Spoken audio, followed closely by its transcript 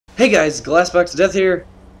Hey guys, GlassBoxofDeath here.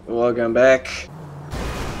 Welcome back.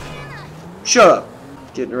 Shut up.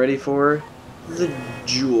 Getting ready for the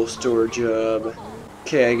jewel store job.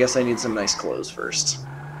 Okay, I guess I need some nice clothes first.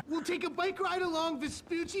 We'll take a bike ride along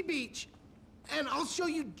Vespucci Beach, and I'll show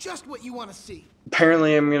you just what you want to see.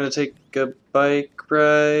 Apparently I'm gonna take a bike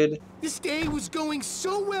ride. This day was going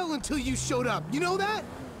so well until you showed up. You know that?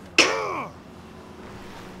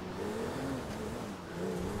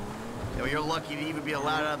 Yo, you're lucky to even be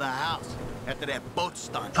allowed out of the house after that boat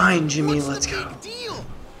stunt. Fine, Jimmy, What's let's the go. big deal?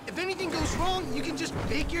 If anything goes wrong, you can just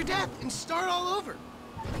fake your death and start all over.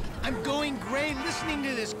 I'm going gray listening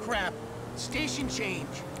to this crap. Station change.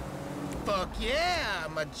 Fuck yeah,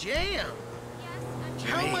 I'm a jam.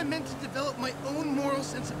 How am I meant to develop my own moral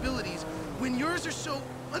sensibilities when yours are so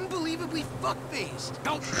unbelievably fuck-faced?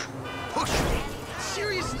 Don't push me.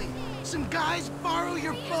 Seriously, some guys borrow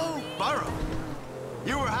your bow. Borrow?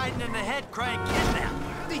 You were hiding in the head crying kidnap.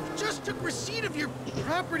 They just took receipt of your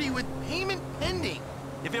property with payment pending.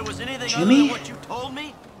 If it was anything Jimmy? other than what you told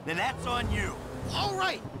me, then that's on you. All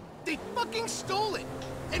right, they fucking stole it.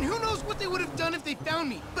 And who knows what they would have done if they found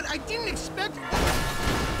me, but I didn't expect...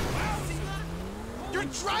 You're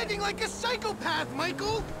driving like a psychopath,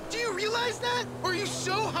 Michael! Do you realize that? Or are you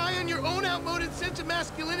so high on your own outmoded sense of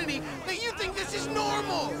masculinity that you think this is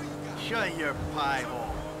normal? Shut your pie hole.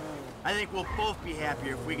 I think we'll both be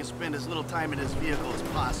happier if we can spend as little time in this vehicle as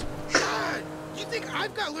possible. God, you think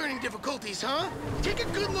I've got learning difficulties, huh? Take a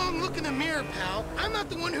good long look in the mirror, pal. I'm not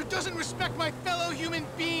the one who doesn't respect my fellow human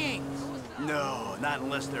beings. No, not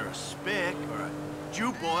unless they're a spick, or a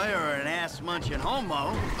Jew boy, or an ass-munching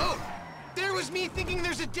homo. Oh, there was me thinking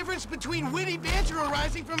there's a difference between witty banter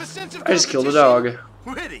arising from a sense of I just killed a competition.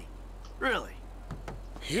 dog. Witty? Really?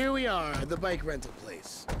 Here we are, the bike rental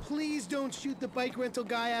place. Please don't shoot the bike rental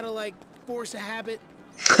guy out of, like, force of habit.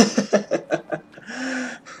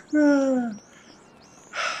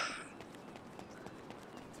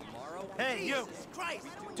 Hey, you!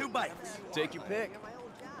 2 bikes. Take your pick.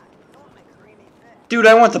 Dude,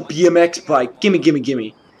 I want the BMX bike. Gimme, gimme,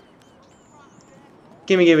 gimme.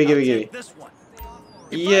 Gimme, gimme, gimme, gimme. This one.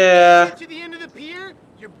 Yeah. Get to the end of the pier,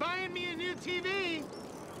 you're buying me a new TV.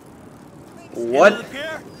 What? End of the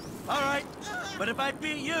pier? All right. But if I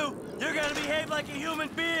beat you, you're gonna behave like a human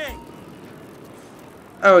being.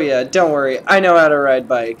 Oh yeah, don't worry. I know how to ride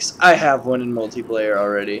bikes. I have one in multiplayer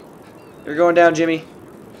already. You're going down, Jimmy.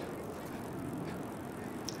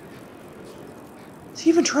 Is he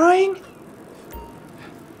even trying?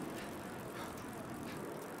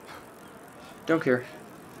 Don't care.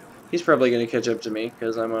 He's probably gonna catch up to me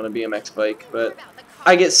because I'm on a BMX bike, but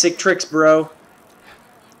I get sick tricks, bro.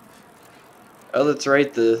 Oh, that's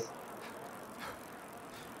right, the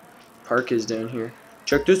park is down here.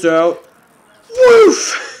 Check this out.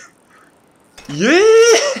 Woof! Yeah!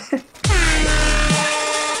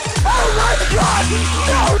 Oh my God,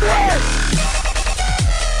 he's nowhere!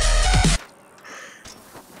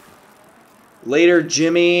 Later,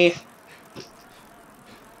 Jimmy.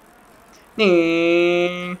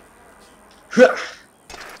 Your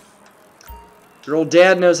old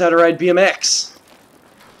dad knows how to ride BMX.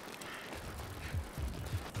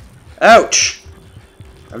 Ouch!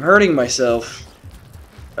 I'm hurting myself.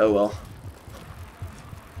 Oh well.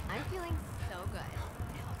 I'm feeling so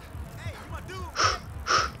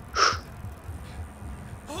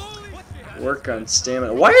good. Work on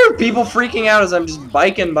stamina. Why are people freaking out as I'm just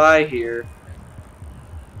biking by here?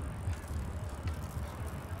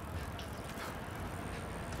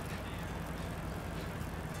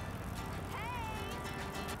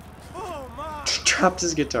 Dropped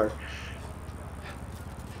his guitar.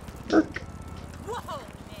 Work. Whoa,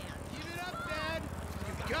 man. Give it up, Dad.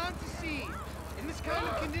 You've gone to sea. In this kind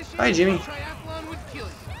of condition, Hi, Jimmy. a triathlon would kill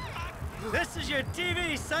you. This is your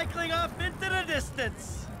TV cycling off into the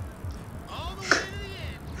distance. All the way to the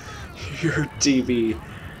end. Your TV.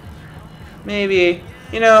 Maybe.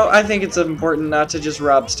 You know, I think it's important not to just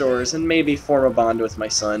rob stores and maybe form a bond with my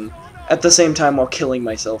son. At the same time while killing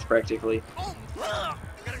myself, practically. Oh,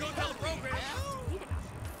 gotta go tell the program.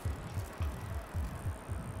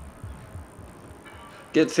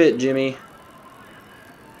 Get fit, Jimmy.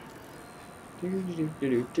 So, what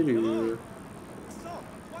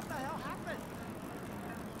the hell happened?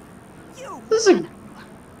 You. This is a...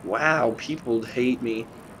 Wow, people hate me.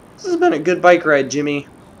 This has been a good bike ride, Jimmy.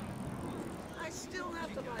 I still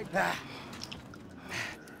have the bike.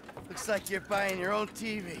 Looks like you're buying your own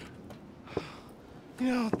TV. You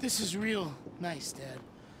know, this is real nice, Dad.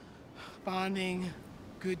 Bonding,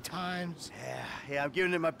 good times. Yeah, I'm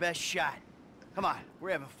giving it my best shot. Come on,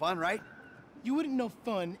 we're having fun, right? You wouldn't know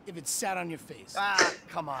fun if it sat on your face. Ah,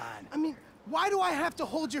 come on. I mean, Why do I have to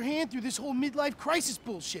hold your hand through this whole midlife crisis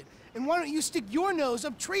bullshit? And why don't you stick your nose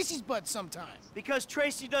up Tracy's butt sometime? Because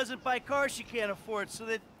Tracy doesn't buy cars she can't afford so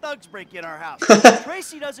that thugs break in our house.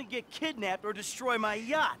 Tracy doesn't get kidnapped or destroy my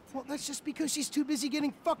yacht. Well, that's just because she's too busy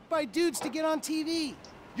getting fucked by dudes to get on TV.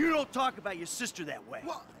 You don't talk about your sister that way.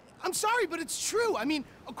 Well, I'm sorry, but it's true. I mean,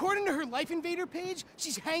 according to her Life Invader page,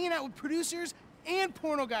 she's hanging out with producers and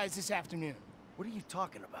porno guys this afternoon. What are you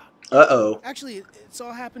talking about? Uh-oh. Actually, it's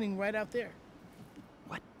all happening right out there.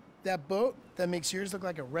 What? That boat that makes yours look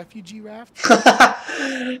like a refugee raft?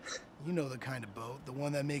 You know the kind of boat, the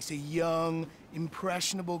one that makes a young,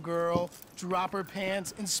 impressionable girl drop her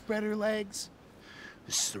pants and spread her legs.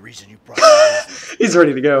 This is the reason you brought me. He's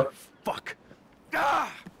ready to go. Fuck.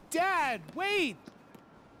 Ah! Dad, wait!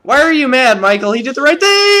 Why are you mad, Michael? He did the right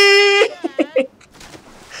thing!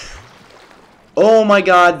 Oh my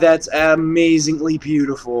god, that's amazingly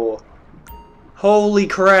beautiful. Holy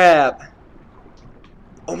crap.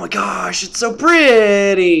 Oh my gosh, it's so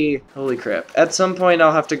pretty! Holy crap. At some point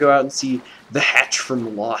I'll have to go out and see the hatch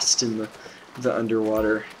from Lost in the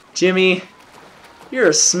underwater. Jimmy, you're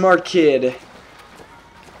a smart kid.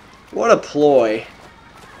 What a ploy.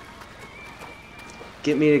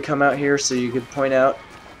 Get me to come out here so you could point out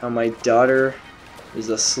how my daughter is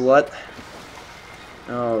a slut.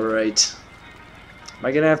 Alright. Am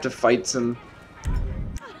I gonna have to fight some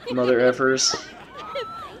mother effers?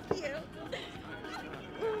 Thank you.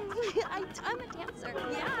 I'm a dancer.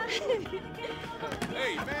 Yeah.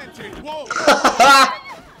 Hey, man, change. Whoa!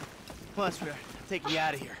 Come on, sweetheart. Take me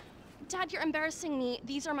out of here. Dad, you're embarrassing me.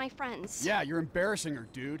 These are my friends. Yeah, you're embarrassing her,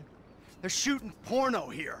 dude. They're shooting porno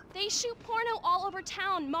here. They shoot porno all over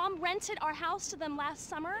town. Mom rented our house to them last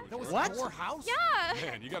summer. That was What? your house? Yeah.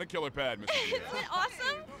 Man, you got a killer pad, Mr. Isn't it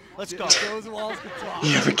awesome? Let's go. Those walls can talk.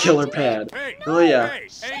 You have a killer pad. Hey, Oh yeah. hey,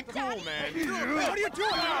 ain't cool, man. What are you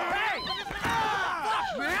doing? Hey!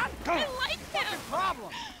 Fuck, man! I like him.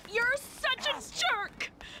 Problem. You're such a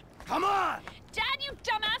jerk. Come on! Dad, you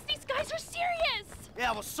dumbass. These guys are serious.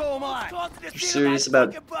 Yeah, well, so am I. You're serious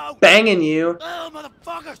about banging you. Oh,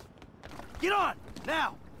 motherfuckers! Get on,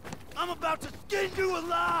 now! I'm about to skin you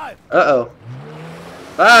alive! Uh-oh.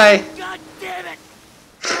 Bye. God damn it!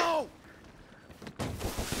 No!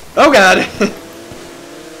 Oh god.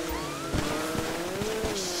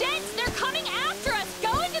 Shit, they're coming after us.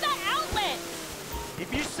 Go into that outlet.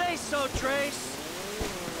 If you say so, Trace.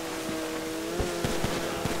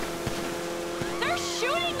 They're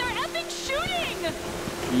shooting. They're effing shooting.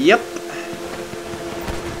 Yep.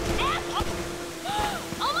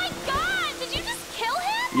 Oh my god, did you just kill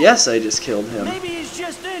him? Yes, I just killed him. Maybe he's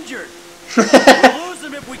just injured. We'll lose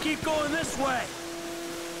him if we keep going this way.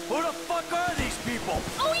 Who the fuck are these people?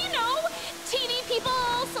 Oh, you know, TV people,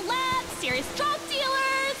 celebs, serious drug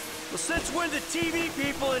dealers. Well, since when did TV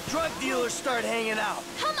people and drug dealers start hanging out?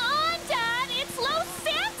 Come on, Dad, it's Los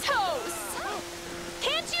Santos.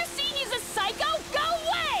 Can't you see he's a psycho? Go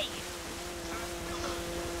away.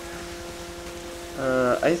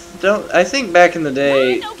 I think back in the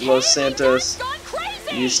day, Run, okay? Los My dad's Santos gone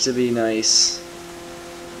crazy. used to be nice.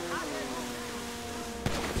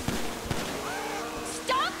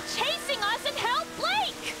 Stop chasing us and help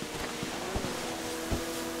Blake.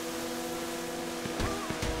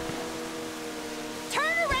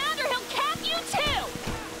 Turn around or he'll cap you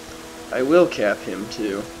too. I will cap him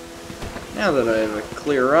too. Now that I have a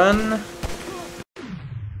clear run.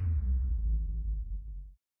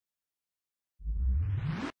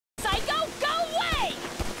 Psycho, go away.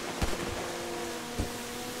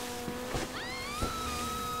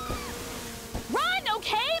 Run,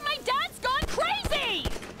 okay? My dad's gone crazy.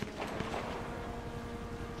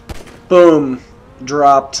 Boom.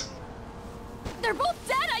 Dropped. They're both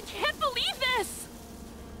dead. I can't believe this.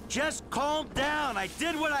 Just calm down. I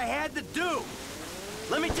did what I had to do.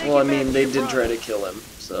 Let me take Well, I you back mean, to they your did brother. try to kill him,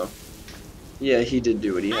 so. Yeah, he did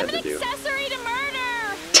do what he I'm had an to do. accessory to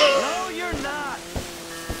murder. No, you're not.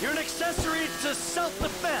 You're an accessory to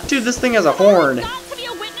self-defense. Dude, this thing has a horn. I got to be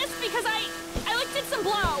a witness because I like did some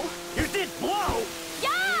blow. You did blow.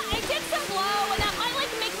 Yeah, I did some blow, and that might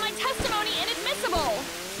like make my testimony inadmissible.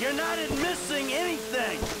 You're not admitting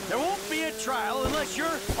anything. There won't be a trial unless you're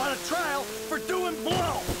on a trial for doing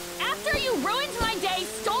blow. After you ruined my day,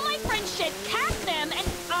 stole my friend's shit, capped them, and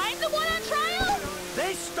I'm the one on trial?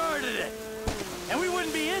 They started it. And we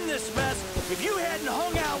wouldn't be in this mess if you hadn't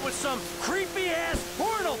hung out with some creepy-ass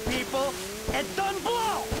porno people and done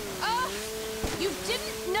blow. You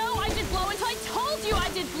didn't know I did blow until I told you I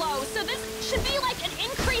did blow, so this should be like an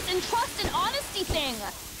increase in trust and honesty thing.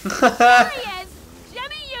 There he is!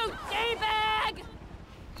 Jimmy, you D-bag!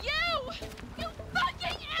 You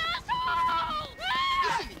fucking asshole!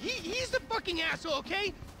 He's the fucking fucking asshole,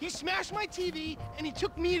 okay? He smashed my TV and he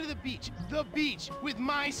took me to the beach. The beach with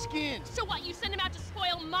my skin. So what, you sent him out to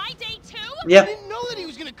spoil my day too? I Yep. didn't know that he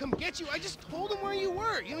was gonna come get you. I just told him where you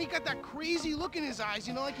were. You know, he got that crazy look in his eyes,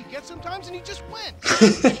 you know, like he gets sometimes, and he just went.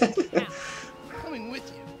 Coming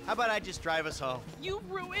with you. How about I just drive us home? You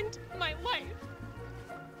ruined my life.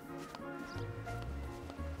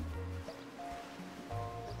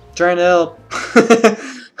 Trying to help.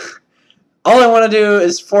 All I want to do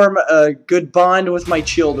is form a good bond with my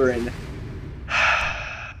children.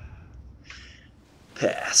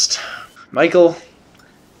 Past. Michael.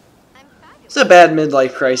 It's a bad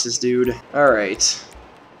midlife crisis, dude. Alright.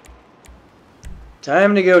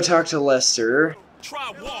 Time to go talk to Lester.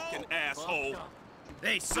 Try walking, asshole.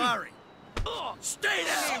 Hey, sorry. Stay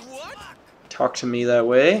down. Talk to me that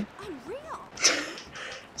way.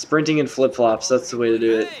 Sprinting in flip-flops, that's the way to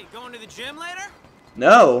do it. Hey, going to the gym later?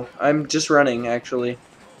 No, I'm just running, actually.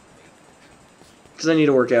 Because I need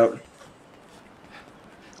to work out.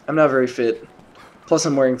 I'm not very fit. Plus,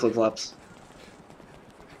 I'm wearing flip-flops.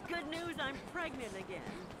 Good news, I'm pregnant again.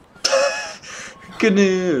 Good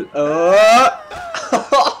news.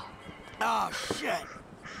 Oh! Oh, shit.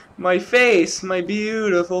 My face, my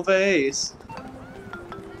beautiful face.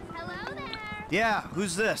 Hello there. Yeah,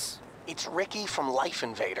 who's this? It's Ricky from Life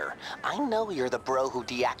Invader. I know you're the bro who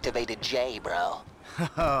deactivated Jay, bro.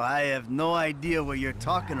 Oh, I have no idea what you're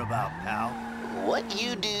talking about, pal. What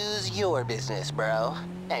you do's your business, bro.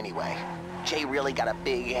 Anyway, Jay really got a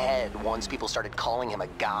big head once people started calling him a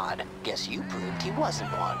god. Guess you proved he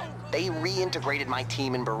wasn't one. They reintegrated my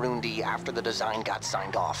team in Burundi after the design got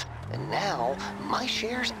signed off. And now, my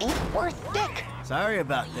shares ain't worth dick. Sorry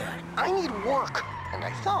about that. I need work. And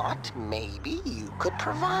I thought maybe you could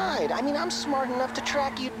provide. I mean, I'm smart enough to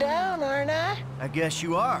track you down, aren't I? I guess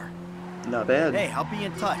you are. Not bad. Hey, I'll be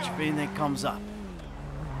in touch if anything comes up.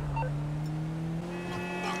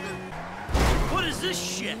 What is this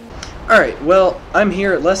shit? Alright, well, I'm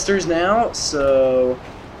here at Lester's now, so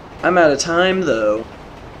I'm out of time, though.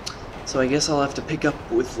 So I guess I'll have to pick up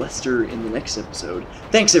with Lester in the next episode.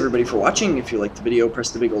 Thanks, everybody, for watching. If you liked the video, press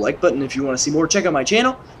the big ol' like button. If you want to see more, check out my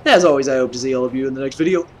channel. And as always, I hope to see all of you in the next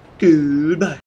video. Goodbye.